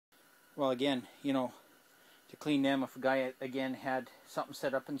Well, again, you know, to clean them, if a guy, again, had something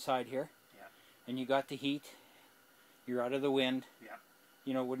set up inside here, yeah, and you got the heat, you're out of the wind, yeah.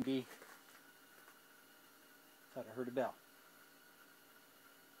 you know, it wouldn't be... Thought I heard a bell.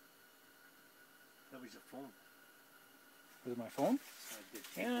 That was a phone. Was it my phone? So I did.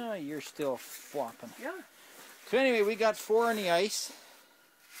 Yeah, you're still flopping. Yeah. So anyway, we got 4 on the ice,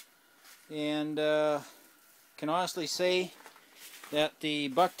 and can honestly say that the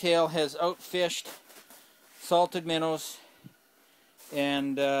bucktail has outfished salted minnows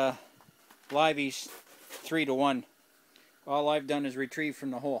and liveys 3-1. All I've done is retrieve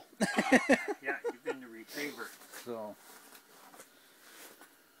from the hole. Yeah, you've been the retriever. So.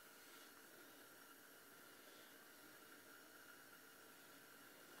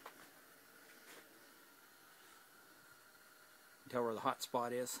 Tell where the hot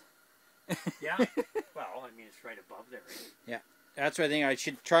spot is. Yeah. Well, I mean, it's right above there, right? Yeah. That's what I think I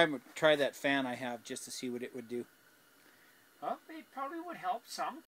should try that fan I have just to see what it would do. Well, it probably would help some.